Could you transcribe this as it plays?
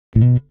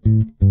I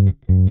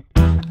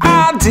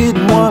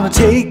didn't want to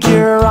take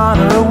your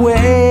honor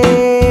away.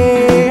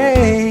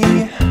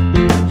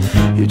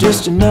 You're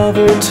just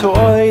another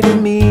toy to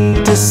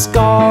me,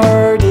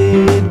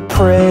 discarded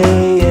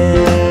prey.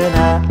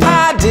 And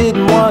I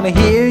didn't want to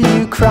hear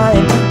you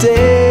crying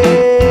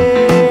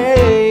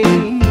today,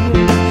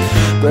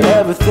 but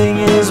everything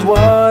is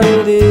what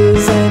it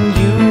is, and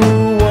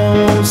you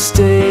won't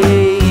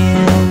stay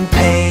in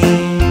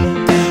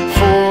pain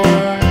for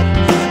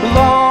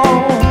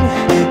long.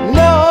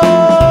 No,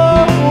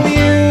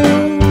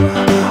 you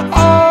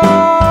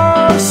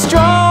are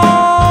strong.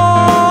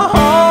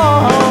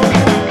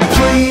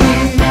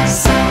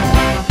 Please,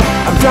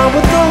 I'm done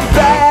with the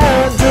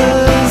bad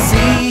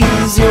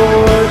disease.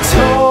 You're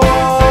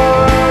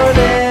torn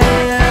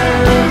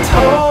and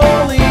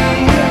holy.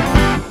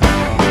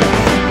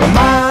 My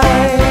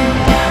mind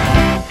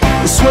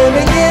is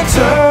swimming in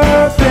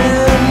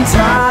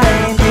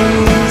turpentine,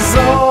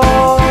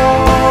 dissolving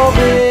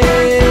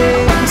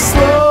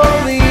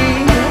slowly.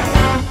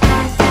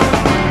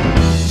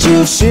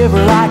 You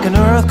shiver like an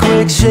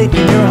earthquake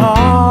shaking your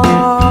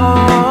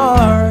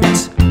heart.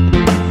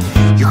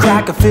 You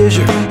crack a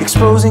fissure,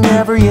 exposing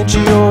every inch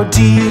of your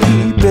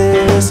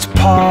deepest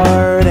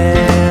part.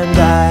 And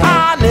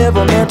I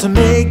never meant to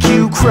make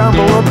you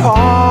crumble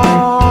apart.